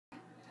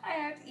I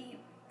have to eat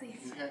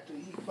these. You have to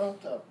eat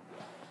both of them.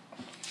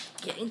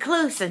 Getting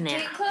closer now.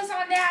 Getting close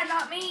on Dad,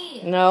 not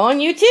me. No, on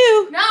you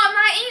too. No, I'm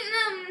not eating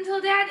them until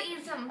Dad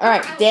eats them. All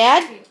right,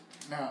 Dad.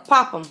 Now,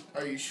 Pop them.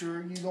 are you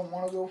sure you don't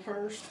want to go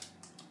first?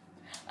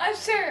 I'm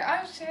sure.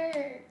 I'm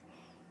sure.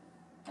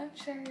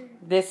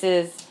 This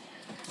is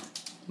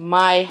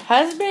my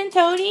husband,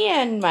 Tony,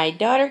 and my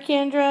daughter,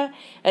 Kendra,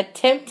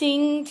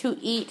 attempting to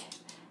eat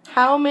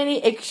how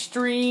many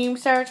extreme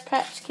Sour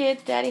Patch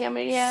Kids? Daddy, how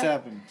many do you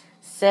have? 7.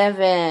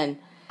 7.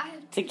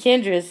 To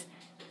Kendra's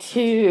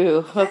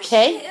 2.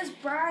 Okay? That shit is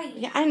bright.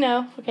 Yeah, I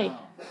know. Okay. Now,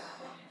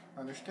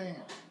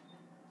 understand.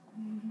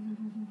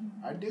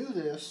 I do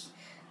this,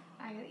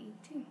 I gotta eat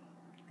 2.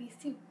 These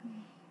 2.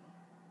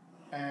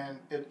 and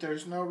if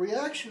there's no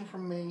reaction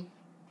from me,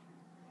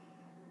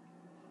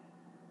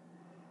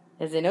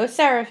 There's a no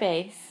sour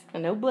face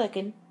and no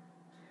blicking.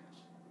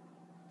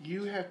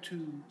 you have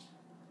to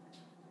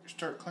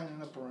start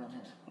cleaning up around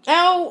here.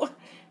 Oh,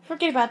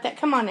 forget about that.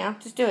 Come on now.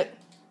 Just do it.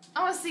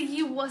 I want to see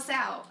you wuss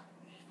out.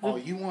 Oh,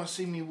 you want to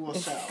see me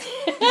wuss out?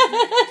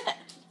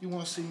 You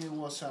want to see me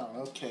wuss out?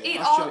 Okay,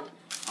 Eat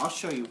I'll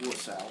show you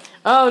wuss out.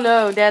 Oh,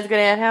 no. Dad's going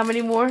to add how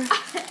many more?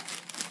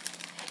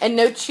 And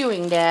no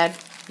chewing, Dad.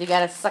 You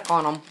got to suck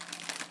on them.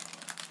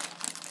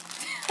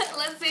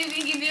 Let's see if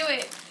you can do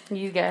it.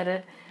 You got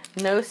to...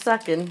 No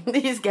sucking.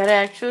 He's got to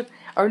actually...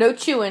 Or no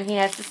chewing. He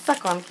has to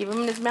suck on them. Keep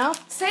them in his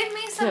mouth. Save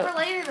me some for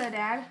later, though,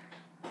 Dad.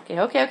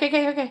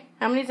 Okay.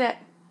 How many is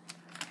that?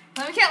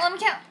 Let me count.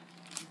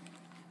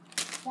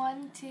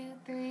 1, 2,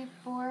 3,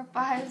 4,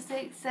 5,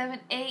 6, 7,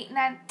 8,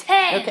 9,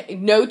 10. Okay,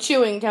 no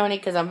chewing, Tony,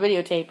 because I'm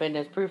videotaping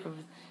as proof of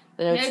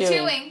the no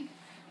chewing.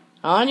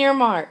 On your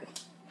mark.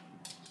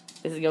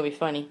 This is going to be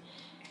funny.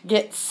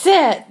 Get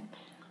set.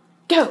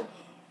 Go.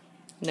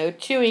 No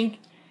chewing.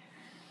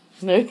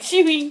 No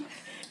chewing.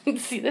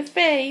 See the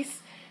face.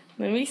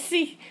 Let me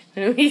see.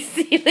 Look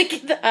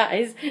at the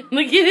eyes.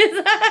 Look at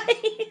his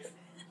eyes.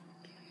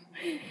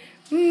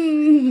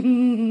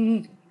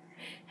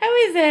 How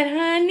is that,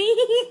 honey?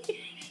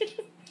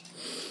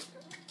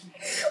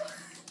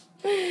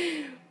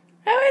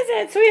 How is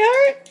that,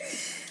 sweetheart?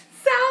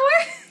 Sour?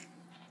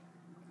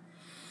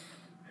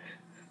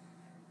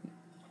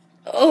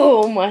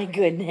 Oh, my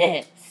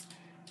goodness.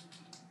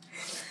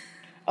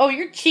 Oh,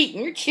 you're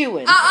cheating. You're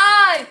chewing.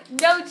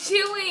 No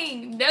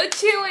chewing. No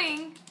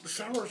chewing. The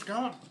sour's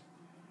gone.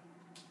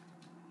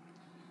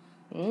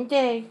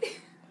 Okay.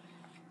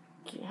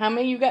 How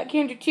many you got,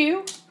 Kendra?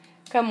 2?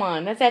 Come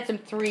on, let's add some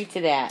 3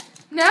 to that.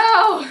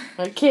 No.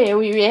 Okay, are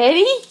we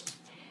ready?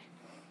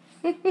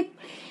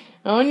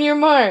 On your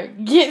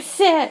mark, get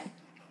set.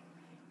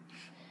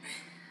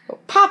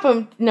 Pop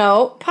them.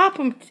 No, pop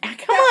them.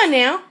 Come on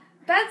now.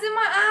 That's in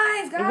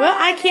my eyes, guys. Well,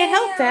 I can't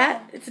help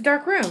that. It's a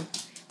dark room.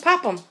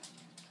 Pop them.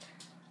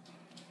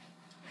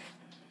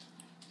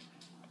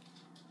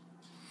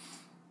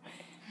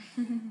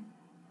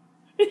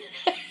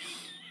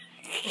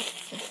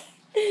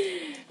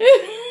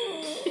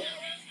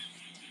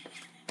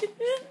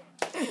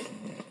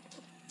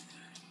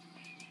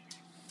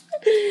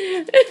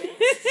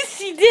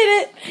 She did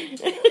it.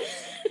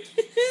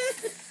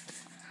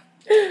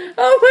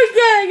 Oh my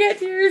God, I got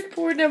tears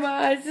pouring down my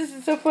eyes. This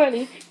is so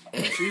funny.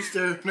 She's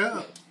staring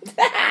up.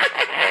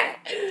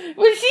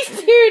 Well, she's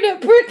staring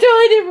up for a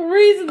totally different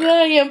reason than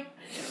I am.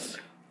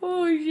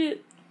 Oh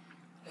shit.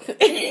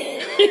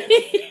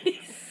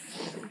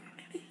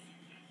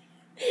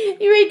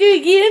 You ready to do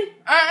it again?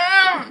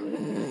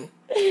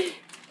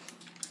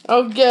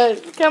 Oh,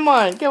 good. Come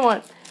on.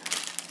 Dad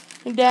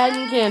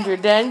and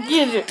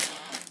Kendra.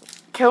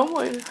 Come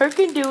on. Her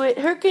can do it.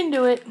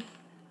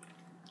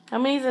 How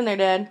many's in there,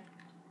 Dad?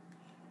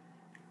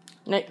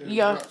 There's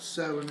about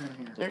 7 in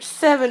here. There's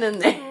 7 in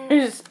there.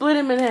 Just split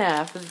them in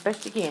half as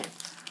best you can.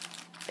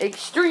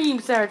 Extreme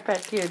Sour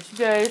Patch Kids. You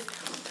guys,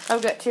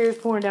 I've got tears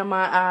pouring down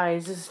my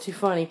eyes. This is too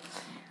funny.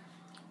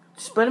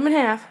 Split them in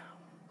half.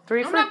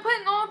 3 I'm not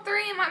putting all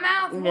 3 in my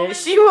mouth.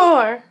 Yes, you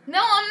are.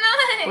 No, I'm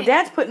not. Well,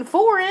 Dad's putting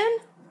 4 in.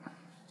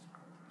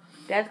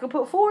 Dad's going to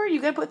put 4.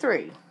 You got to put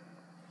 3.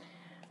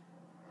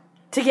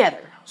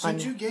 Together.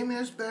 Since you gave me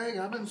this bag,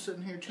 I've been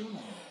sitting here too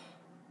long.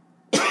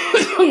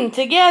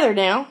 Together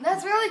now.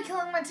 That's really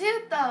killing my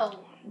tooth, though.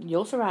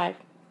 You'll survive.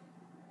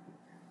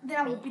 Then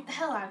I will beat the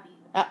hell out of you.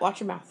 Watch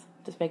your mouth.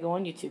 This may go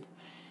on YouTube.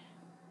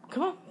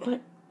 Come on.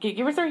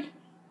 Give her 3.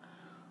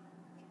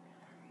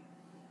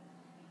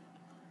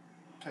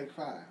 Take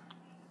 5.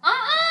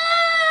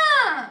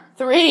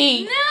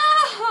 3.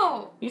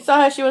 No. You saw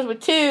how she was with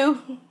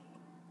 2.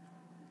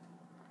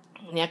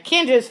 Now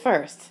Kendra's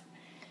first.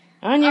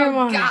 On your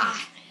mark. God.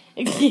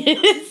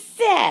 Get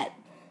set.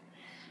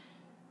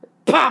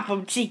 Pop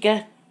 'em,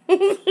 chica. Put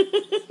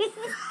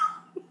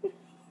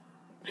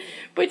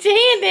your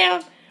hand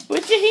down.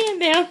 Put your hand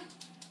down.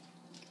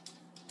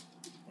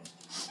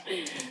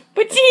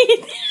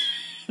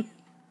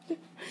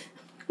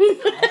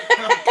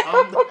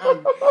 Calm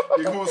down.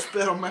 You're going to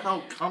spit them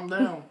out. Calm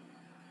down.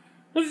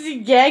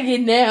 She's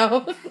gagging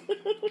now.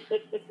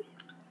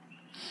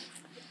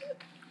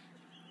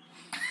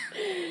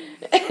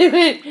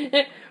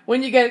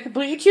 when you got it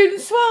completely chewed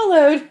and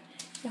swallowed,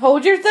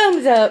 hold your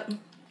thumbs up.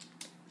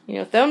 You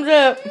know, thumbs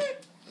up.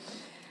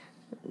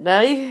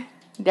 Daddy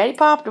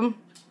popped them.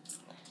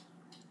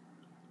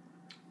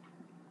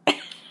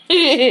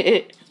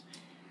 Let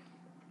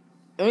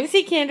me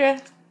see,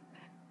 Kendra.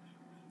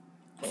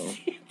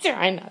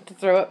 Try not to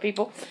throw up,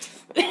 people.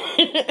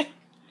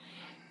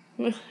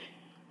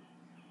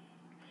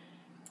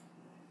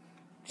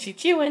 She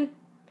chewing.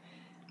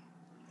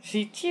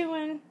 She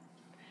chewing.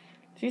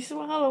 She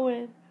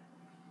swallowing.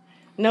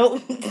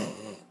 Nope.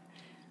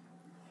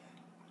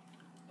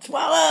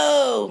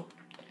 Swallow.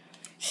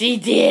 She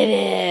did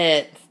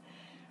it.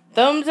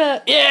 Thumbs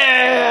up.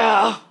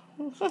 Yeah.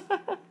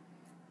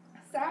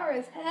 Sour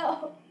as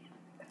hell.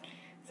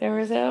 Sour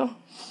as hell.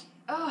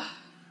 Oh.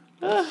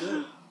 That's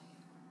good.